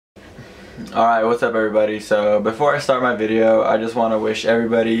Alright, what's up everybody? So before I start my video, I just want to wish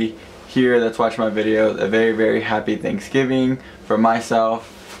everybody here that's watching my video a very happy Thanksgiving. For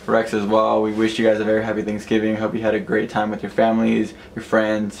myself, Rex as well, we wish you guys a very happy Thanksgiving. Hope you had a great time with your families, your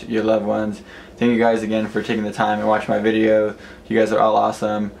friends, your loved ones. Thank you guys again for taking the time and watching my video. You guys are all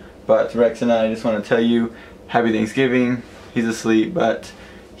awesome. But Rex and I just want to tell you happy Thanksgiving. He's asleep, but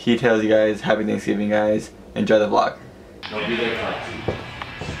he tells you guys happy Thanksgiving, guys. Enjoy the vlog.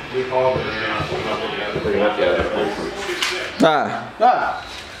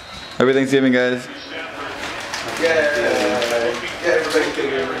 Happy Thanksgiving, guys.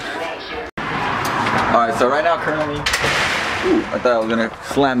 Alright, so right now currently, I thought I was gonna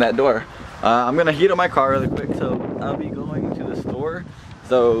slam that door. I'm gonna heat up my car really quick, so I'll be going to the store.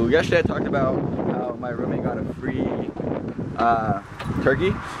 So yesterday I talked about how my roommate got a free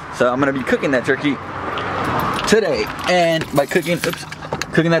turkey. So I'm gonna be cooking that turkey today. And by cooking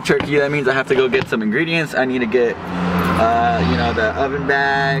that turkey, that means I have to go get some ingredients. I need to get, you know, the oven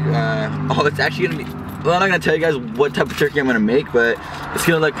bag. Oh, it's actually gonna be, well, I'm not gonna tell you guys what type of turkey I'm gonna make, but it's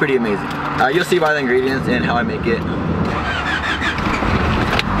gonna look pretty amazing. You'll see by the ingredients and how I make it.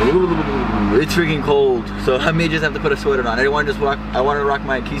 Ooh, it's freaking cold, so I may just have to put a sweater on. I want to rock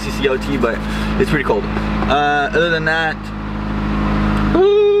my KCCOT, but it's pretty cold. Other than that,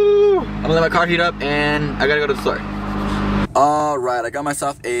 I'm gonna let my car heat up and I gotta go to the store. Alright, I got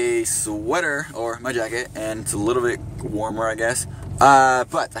myself a sweater, or my jacket, and it's a little bit warmer, I guess.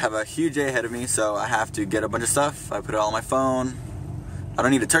 But I have a huge day ahead of me, so I have to get a bunch of stuff. I put it all on my phone. I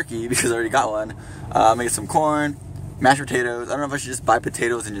don't need a turkey because I already got one. I'm gonna get some corn, mashed potatoes. I don't know if I should just buy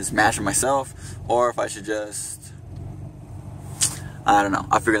potatoes and just mash them myself, or if I should just, I don't know.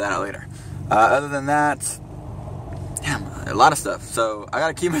 I'll figure that out later. Other than that, damn, a lot of stuff. So I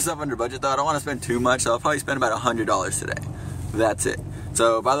gotta keep myself under budget though. I don't want to spend too much, so I'll probably spend about $100 today. That's it.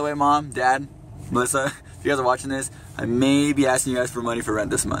 So by the way, Mom, Dad, Melissa, if you guys are watching this, I may be asking you guys for money for rent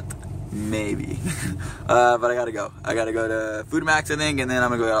this month. Maybe. But I gotta go. I gotta go to Food Max, I think, and then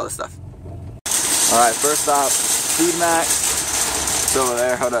I'm gonna go get all this stuff. Alright, first stop, Food Max. It's over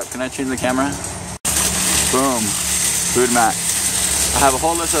there. Hold up. Can I change the camera? Boom. Food Max. I have a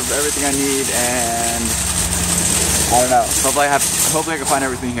whole list of everything I need, and I don't know. Hopefully I can find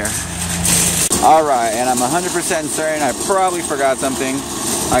everything here. Alright, and I'm 100% certain I probably forgot something.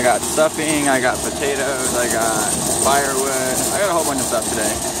 I got stuffing, I got potatoes, I got firewood. I got a whole bunch of stuff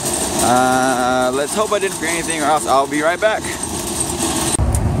today. Let's hope I didn't forget anything, or else I'll be right back.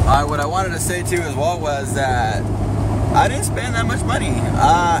 Alright, what I wanted to say too as well was that I didn't spend that much money.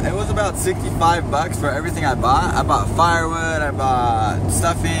 It was about 65 bucks for everything I bought. I bought firewood, I bought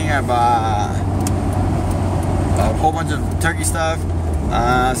stuffing, I bought a whole bunch of turkey stuff.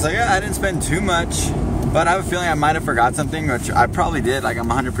 So yeah, I didn't spend too much, but I have a feeling I might have forgot something, which I probably did. Like, I'm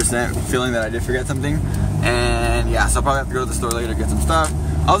 100% feeling that I did forget something. And yeah, so I'll probably have to go to the store later to get some stuff.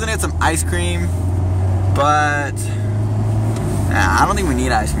 I was gonna get some ice cream, but I don't think we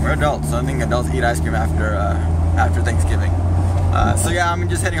need ice cream. We're adults, so I don't think adults eat ice cream after Thanksgiving. So yeah, I'm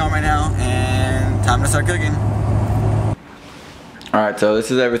just heading home right now, and time to start cooking. Alright, so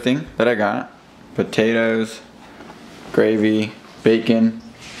this is everything that I got. Potatoes, gravy, bacon.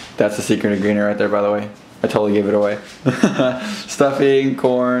 That's the secret ingredient right there, by the way. I totally gave it away. Stuffing,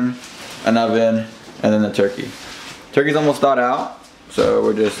 corn, an oven, and then the turkey. Turkey's almost thawed out, so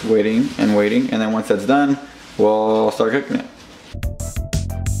we're just waiting, and then once that's done, we'll start cooking it.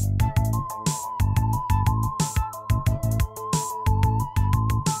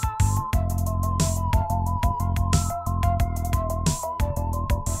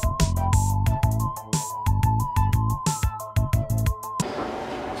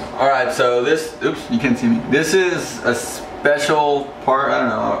 Alright, so this, oops, you can't see me. This is a special part, I don't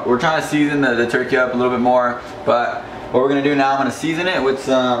know. We're trying to season the turkey up a little bit more, but what we're gonna do now, I'm gonna season it with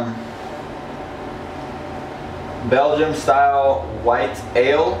some Belgium style white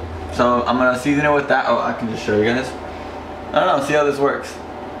ale. So I'm gonna season it with that. Oh, I can just show you guys. I don't know, see how this works.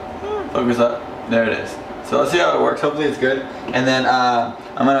 Focus up, there it is. So let's see how it works, hopefully it's good. And then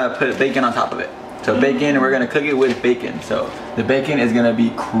I'm gonna put bacon on top of it. So bacon, we're gonna cook it with bacon. So the bacon is gonna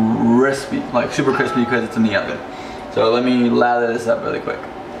be crispy, like super crispy because it's in the oven. So let me lather this up really quick.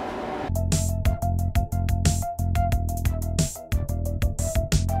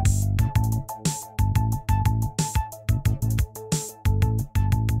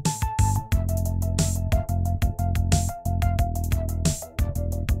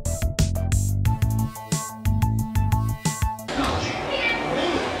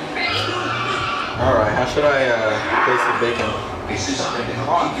 Alright, how should I place the bacon?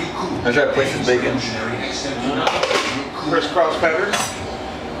 How should I place this bacon? Crisscross pattern.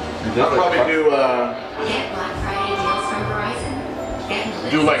 I'll probably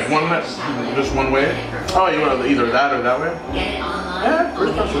do like just one way. Oh, you want either that or that way? Yeah,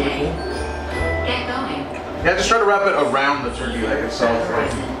 pretty much really cool. Yeah, just try to wrap it around the turkey leg itself,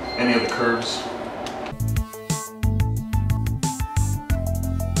 like any of the curves.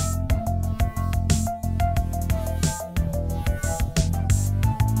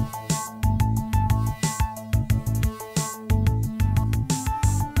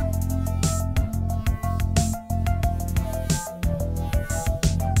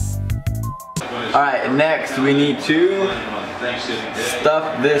 Alright, next we need to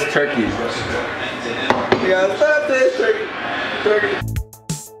stuff this turkey. We gotta stuff this turkey.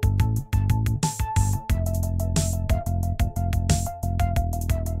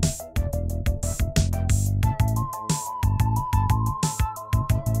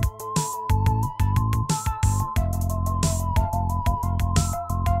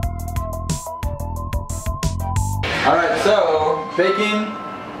 Alright, so bacon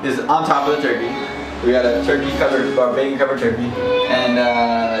is on top of the turkey. We got a turkey covered, or bacon covered turkey, and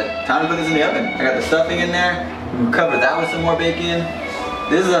time to put this in the oven. I got the stuffing in there. We'll cover that with some more bacon.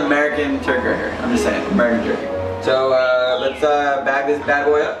 This is an American turkey right here. I'm just saying, American turkey. So let's bag this bad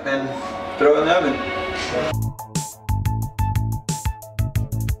boy up and throw it in the oven.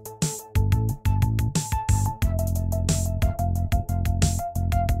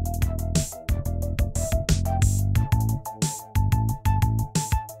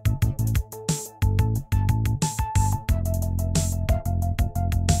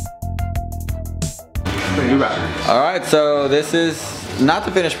 Alright, so this is not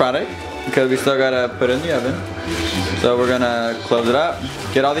the finished product because we still gotta put it in the oven. So we're gonna close it up,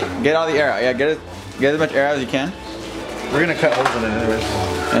 get all the air out. Yeah, get as much air out as you can. We're gonna cut holes in it anyways.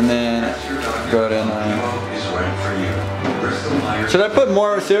 And then go ahead and should I put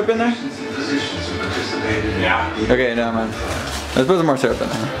more syrup in there? Yeah. Okay, no man. Let's put some more syrup in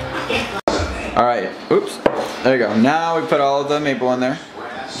there. Alright, oops. There you go. Now we put all of the maple in there.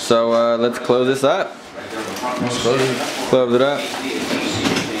 So let's close this up. Close it up.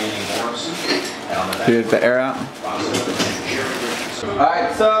 Get the air out.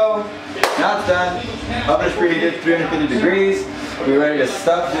 Alright, so now it's done. Oven is preheated, 350 degrees. We're ready to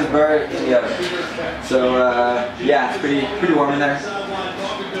stuff this bird in the oven. So yeah, it's pretty warm in there.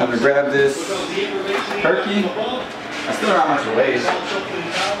 I'm gonna grab this turkey. I still don't know how much it weighs.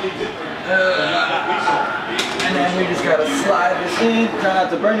 And then we just gotta slide this in, try not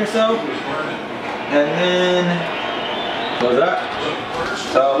to burn yourself. And then close it up.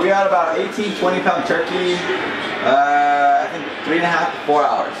 So we got about 18-20 pound turkey. I think 3.5 to 4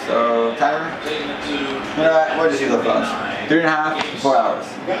 hours. So timer. We'll just use the phones. 3.5 to 4 hours.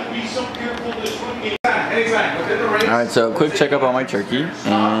 Alright, so quick checkup on my turkey,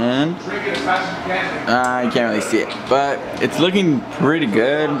 and I can't really see it, but it's looking pretty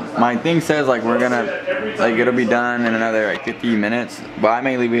good. My thing says like we're gonna, like it'll be done in another like 50 minutes, but I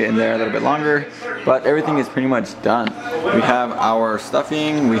may leave it in there a little bit longer, but everything is pretty much done. We have our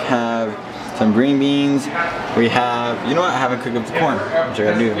stuffing, we have some green beans, we have, you know what, I haven't cooked up the corn, which I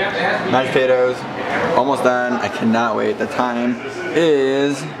gotta do. Mashed potatoes, almost done. I cannot wait. The time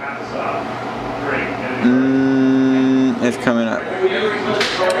is it's coming up,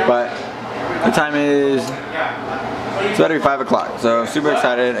 but the time is, it's about to be 5 o'clock, so super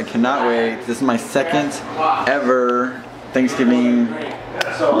excited. I cannot wait. This is my second ever Thanksgiving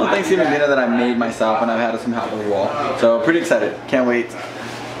dinner that I made myself, and I've had some help with the wall, so pretty excited. Can't wait.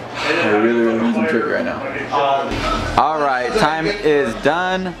 I really want some turkey right now. Alright, time is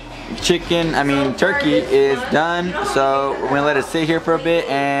done. Turkey is done, so we're gonna let it sit here for a bit,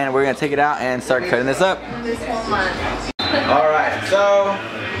 and we're gonna take it out and start cutting this up. Alright, so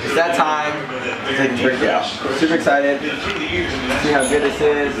it's that time to take the turkey out. Super excited. See how good this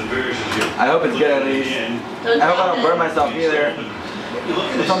is. I hope it's good at least. I hope I don't burn myself either.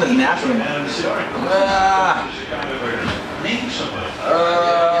 It's on this napkin.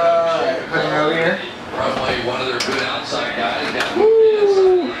 Put it over here. Probably one of their good outside guys.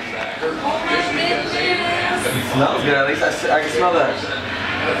 Smells good. At least I can smell the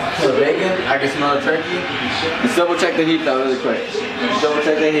bacon. I can smell the turkey. Let's double check the heat though, really quick. Double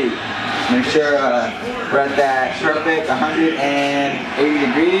check the heat. Make sure we're at that perfect 180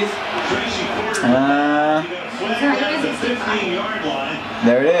 degrees.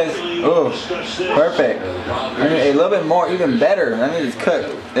 There it is. Ooh, perfect. A little bit more, even better. That means it's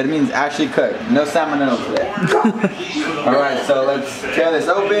cooked. That means actually cooked. No salmonella today. Alright, so let's tear this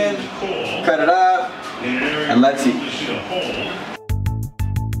open, cut it up, and let's eat.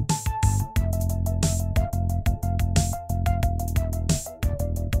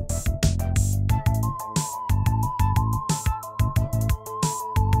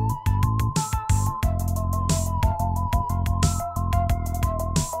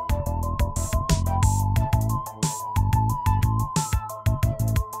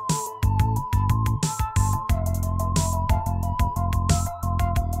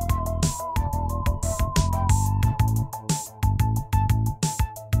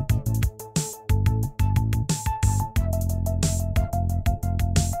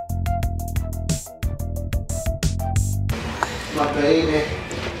 My baby.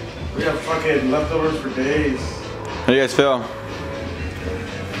 We have fucking leftovers for days. How do you guys feel?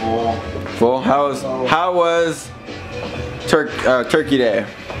 Full. Full? How was Turkey Day?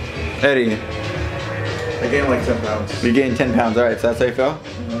 Eddie, I gained like 10 pounds. you gained 10 pounds. All right, so that's how you feel?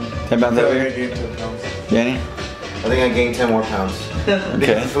 10 pounds I heavier? gained 10 pounds. Danny? I think I gained 10 more pounds.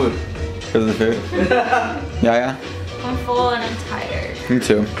 Okay. Food. Because of the food? Yeah. I'm full and I'm tired. Me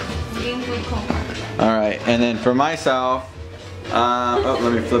too. Eating food coma. All right, and then for myself, oh,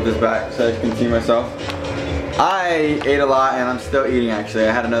 let me flip this back so I can see myself. I ate a lot and I'm still eating actually.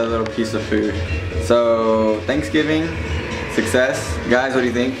 I had another little piece of food. So, Thanksgiving, success. Guys, what do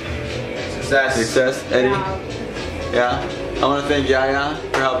you think? Success. Success, Eddie? Yeah. I want to thank Yaya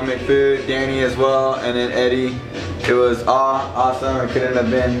for helping make food, Danny as well, and then Eddie. It was awesome. It couldn't have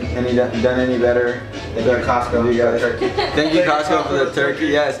been done any better. Thank you, Costco, You guys. for the turkey. Thank you, Costco, for the turkey.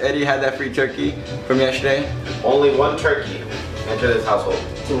 Yes, Eddie had that free turkey from yesterday. Only one turkey entered this household.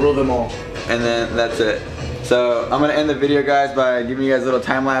 To rule them all. And then that's it. So I'm gonna end the video, guys, by giving you guys a little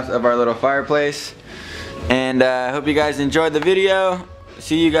time lapse of our little fireplace. And I hope you guys enjoyed the video.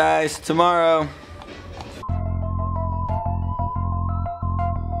 See you guys tomorrow.